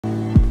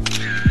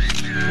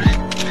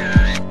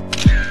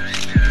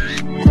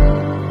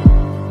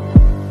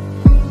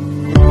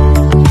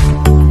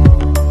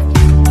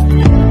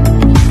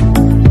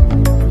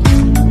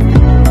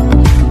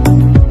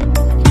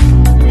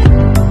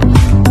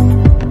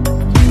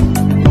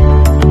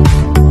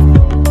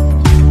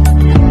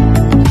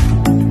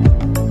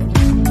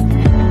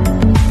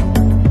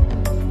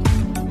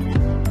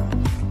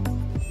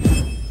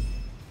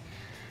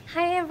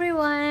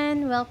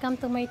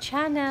to my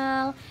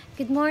channel.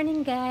 Good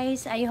morning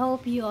guys. I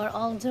hope you are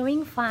all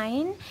doing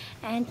fine.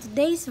 And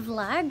today's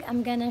vlog,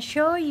 I'm gonna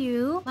show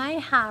you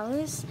my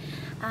house.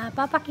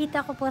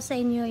 Papakita ko po sa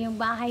inyo yung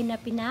bahay na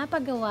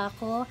pinapagawa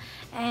ko.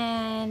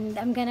 And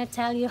I'm gonna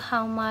tell you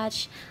how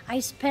much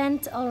I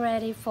spent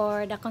already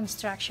for the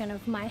construction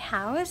of my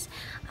house.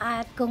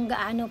 At kung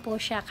gaano po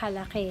siya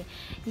kalaki.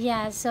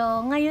 Yeah,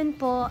 so ngayon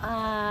po,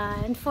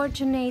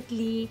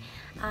 unfortunately,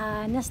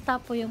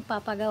 na-stop po yung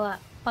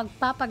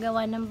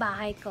pagpapagawa ng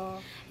bahay ko.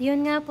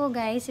 Yun nga po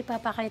guys,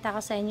 ipapakita ko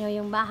sa inyo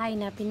yung bahay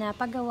na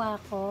pinapagawa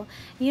ko.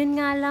 Yun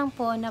nga lang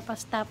po,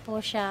 napastop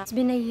po siya. It's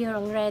been a year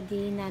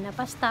already na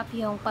napastop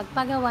yung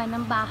pagpagawa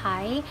ng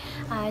bahay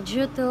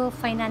due to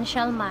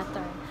financial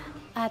matter.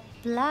 At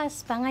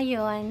plus, pa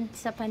ngayon,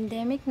 sa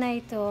pandemic na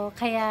ito,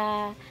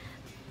 kaya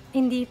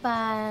hindi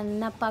pa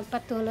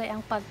napagpatuloy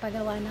ang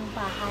pagpagawa ng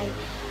bahay.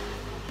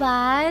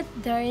 But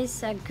there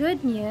is a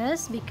good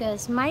news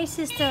because my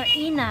sister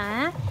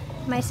Ina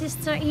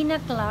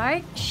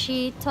Clark,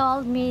 she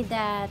told me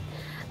that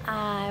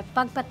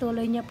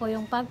pagpatuloy niya po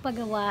yung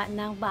pagpagawa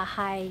ng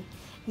bahay.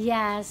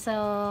 Yeah, so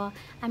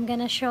I'm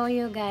gonna show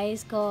you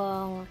guys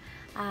kung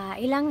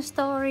ilang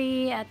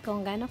story at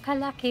kung gaano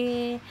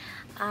kalaki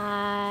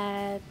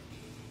at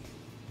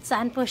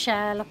saan po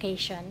siya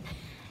location.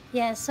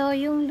 Yeah, so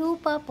yung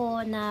lupa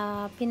po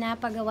na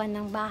pinapagawa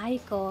ng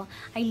bahay ko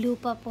ay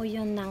lupa po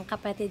yun ng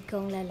kapatid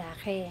kong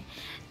lalaki.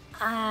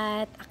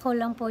 At ako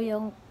lang po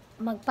yung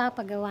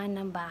magpapagawa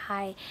ng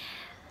bahay.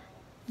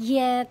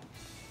 Yet,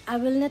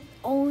 I will not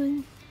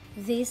own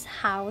this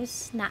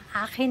house na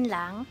akin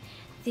lang.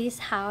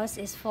 This house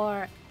is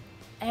for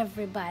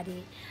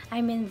everybody.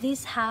 I mean,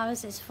 this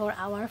house is for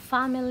our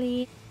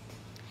family.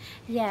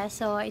 Yeah,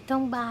 so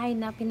itong bahay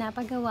na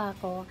pinapagawa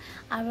ko,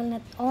 I will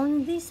not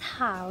own this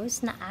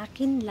house na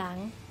akin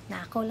lang,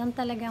 na ako lang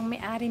talagang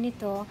may-ari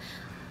nito,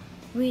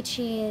 which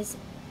is,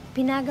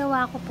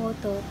 pinagawa ko po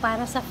to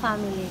para sa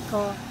family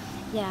ko.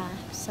 Yeah,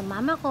 sa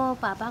mama ko,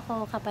 papa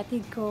ko,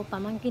 kapatid ko,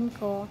 pamangkin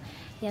ko.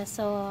 Yeah,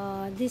 so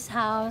this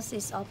house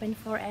is open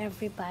for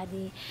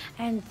everybody.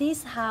 And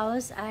this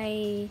house,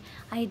 I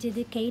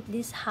dedicate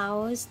this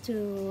house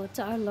to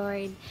our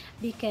Lord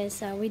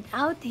because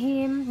without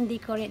Him, hindi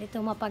ko rin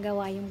ito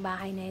mapagawa yung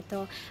bahay na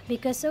ito.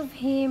 Because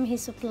of Him, He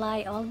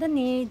supply all the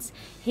needs.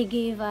 He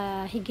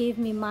gave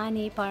me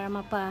money para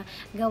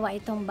mapagawa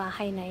itong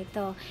bahay na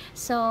ito.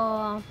 So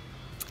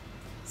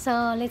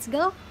let's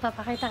go.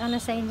 Papakita ko na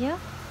sa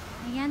inyo.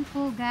 Ayan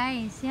po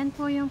guys, yan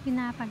po yung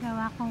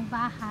pinapagawa kong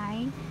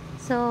bahay.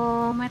 So,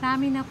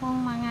 marami na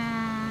pong mga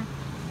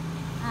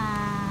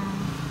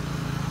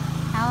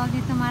tawag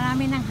dito,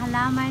 marami ng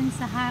halaman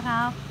sa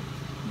harap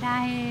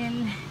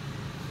dahil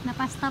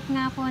napastop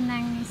nga po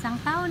ng isang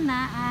taon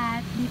na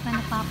at di pa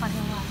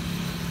napapagawa.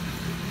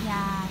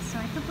 Yeah,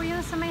 so ito po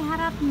yung sa may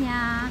harap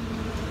niya.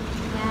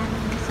 Yan,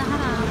 sa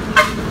harap.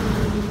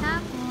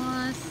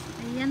 Tapos,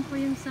 ayan po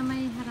yung sa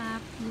may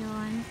harap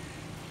yun.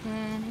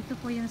 Then, ito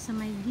po yung sa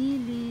may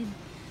gilid.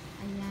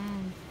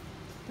 Ayan.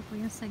 Ito po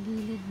yung sa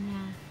gilid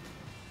niya.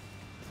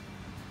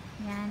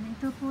 Ayan.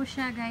 Ito po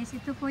siya, guys.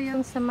 Ito po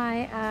yung sa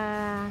may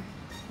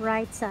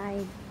right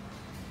side.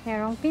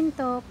 Merong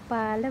pinto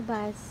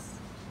palabas.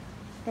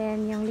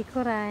 Then, yung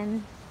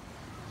likuran.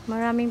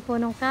 Maraming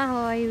punong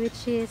kahoy,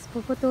 which is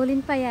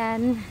puputulin pa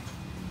yan.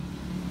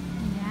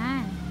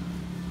 Ayan.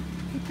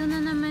 Ito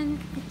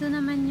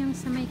naman yung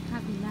sa may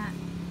kabila.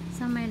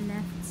 Sa may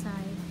left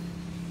side.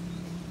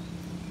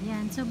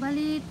 Yan. So,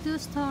 bali,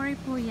 2-story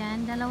po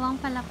yan. Dalawang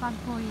palapag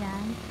po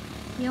yan.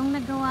 Yung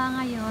nagawa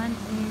ngayon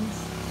is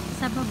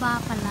sa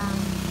baba pa lang.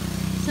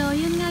 So,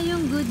 yun nga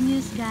yung good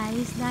news,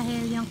 guys.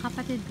 Dahil yung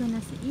kapatid ko na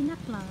si Ina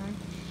Clark,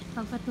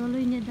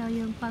 pagpatuloy niya daw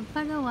yung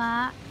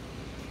pagpagawa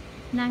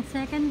ng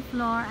second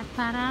floor at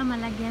para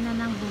malagyan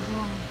na ng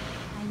bubong.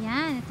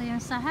 Ayan. Ito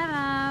yung sa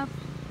harap.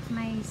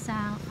 May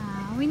isang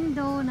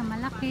window na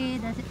malaki.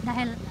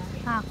 Dahil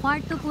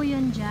kwarto po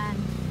yun dyan.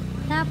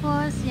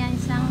 Tapos, yan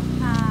isang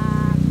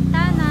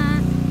bintana.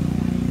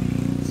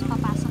 So,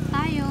 papasok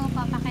tayo.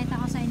 Papakita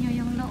ko sa inyo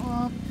yung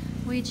loob,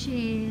 which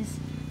is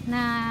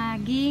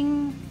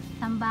naging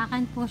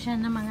tambakan po siya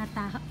ng mga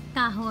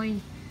kahoy.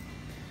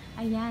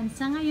 Ayan.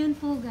 Sa ngayon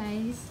po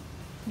guys,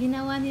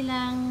 ginawa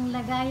nilang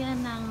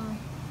lagayan ng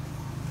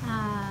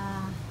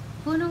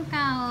punong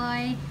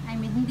kahoy. I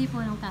mean, hindi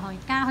punong kahoy.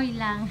 Kahoy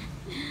lang.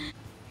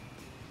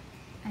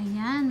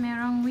 Ayan.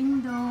 Merong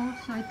window.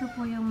 So, ito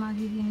po yung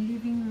magiging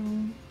living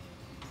room.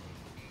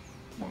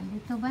 Yan,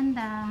 dito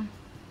banda.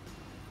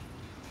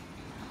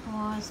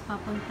 Tapos,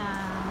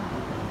 papunta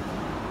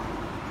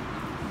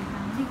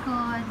hanggang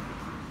likod.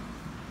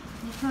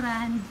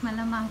 Likuran,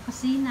 malamang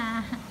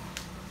kusina.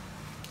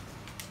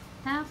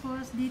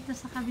 Tapos, dito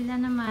sa kabila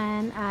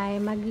naman ay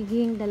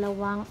magiging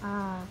dalawang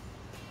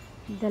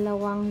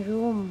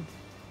room.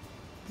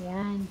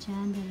 Yan,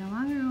 dyan,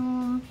 dalawang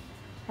room.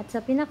 At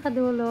sa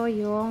pinakadulo,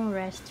 yung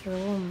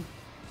restroom.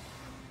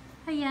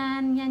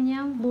 Ayan, yan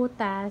yung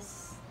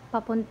butas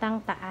papuntang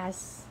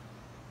taas.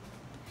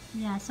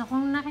 Yeah, so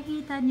kung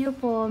nakikita nyo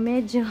po,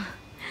 medyo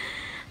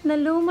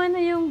Naluma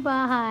na yung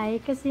bahay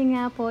kasi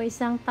nga po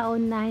isang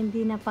taon na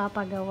hindi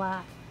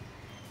napapagawa.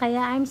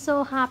 Kaya I'm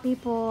so happy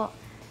po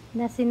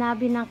na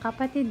sinabi ng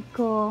kapatid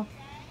ko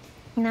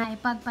na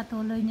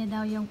ipagpatuloy niya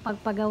daw yung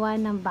pagpagawa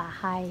ng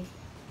bahay.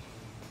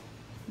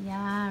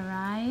 Yeah,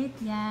 right?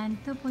 Yan.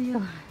 Ito po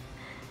yung...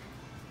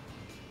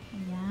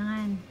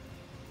 Ayan.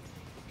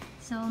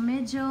 So,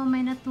 medyo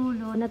may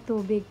natulo na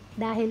tubig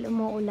dahil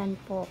umuulan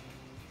po.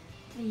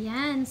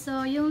 Ayan.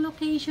 So, yung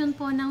location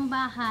po ng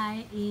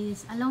bahay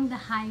is along the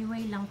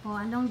highway lang po.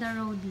 Along the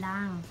road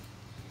lang.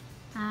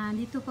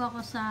 Dito po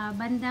ako sa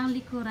bandang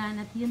likuran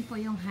at yun po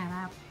yung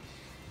harap.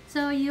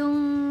 So,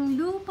 yung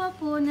lupa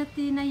po na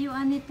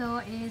tinayuan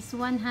nito is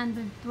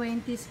 120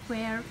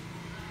 square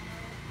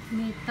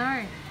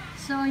meter.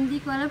 So, hindi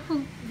ko alam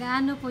kung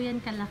gaano po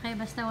yan kalaki.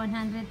 Basta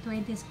 120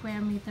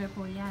 square meter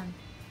po yan.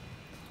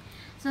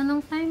 So, nung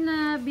time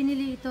na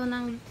binili ito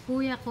ng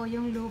kuya ko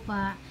yung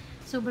lupa,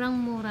 sobrang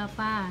mura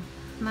pa.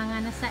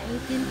 Mga nasa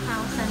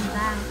 18,000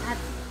 lang.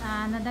 At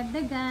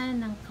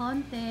nadagdagan ng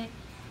konti.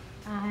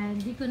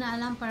 Hindi ko na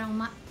alam,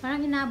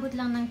 parang inabot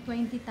lang ng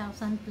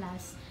 20,000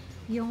 plus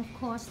yung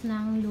cost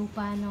ng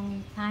lupa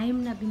nung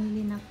time na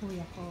binili ng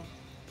kuya ko.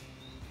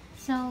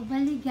 So,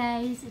 bali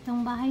guys,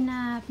 itong bahay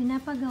na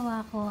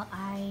pinapagawa ko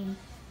ay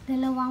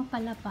dalawang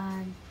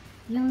palapag.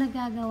 Yung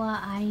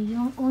nagagawa ay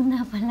yung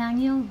una pa lang,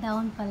 yung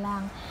down pa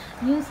lang.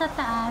 Yung sa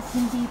taas,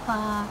 hindi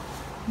pa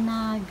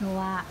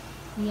nagawa.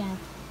 Yan.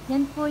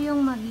 Yan po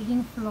yung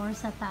magiging floor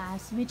sa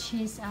taas, which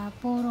is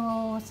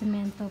puro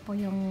semento po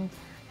yung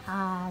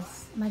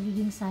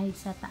magiging side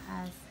sa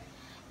taas.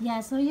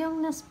 Yeah, so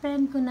yung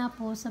na-spend ko na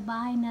po sa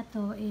bahay na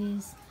to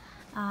is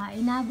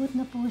inabot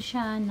na po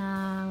siya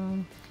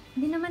ng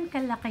hindi naman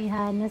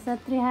kalakihan, nasa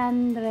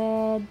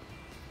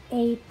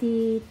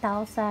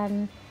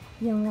 380,000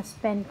 yung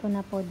na-spend ko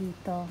na po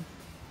dito.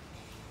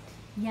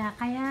 Yeah,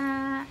 kaya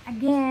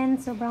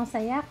again, sobrang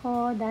saya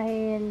ko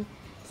dahil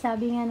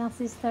sabi nga ng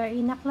sister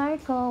Ina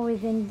Clark ko,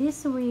 within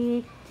this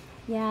week,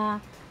 yeah,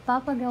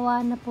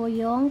 papagawa na po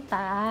yung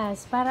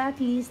taas para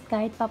at least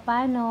kahit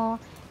papano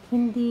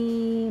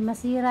hindi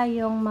masira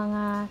yung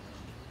mga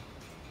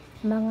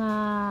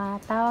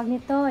tawag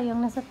nito,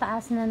 yung nasa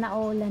taas na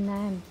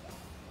naulanan.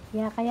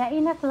 Yeah, kaya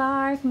Ina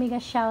Clark,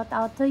 mega shout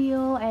out to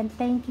you and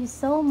thank you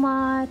so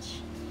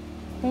much.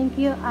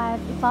 Thank you at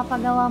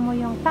ipapagawa mo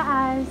yung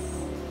taas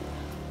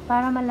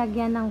para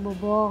malagyan ng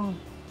bubong.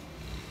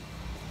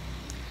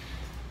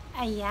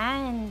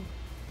 Ayan.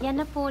 Yan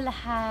na po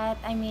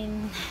lahat. I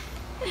mean,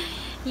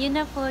 yun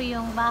na po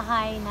yung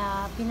bahay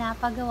na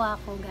pinapagawa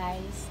ko,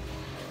 guys.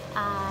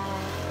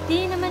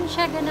 Di naman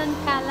siya ganun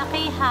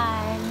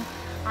kalakihan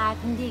at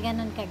hindi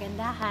ganun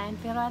kagandahan,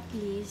 pero at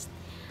least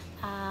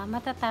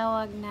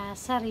matatawag na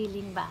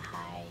sariling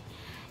bahay.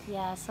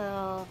 Yeah, so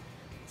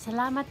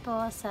salamat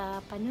po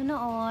sa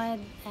panunood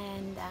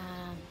and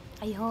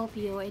I hope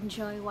you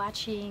enjoy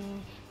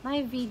watching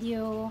my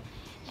video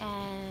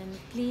and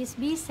please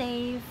be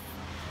safe,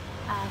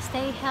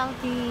 stay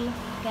healthy,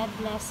 God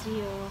bless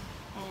you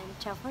and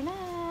ciao for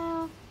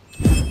now.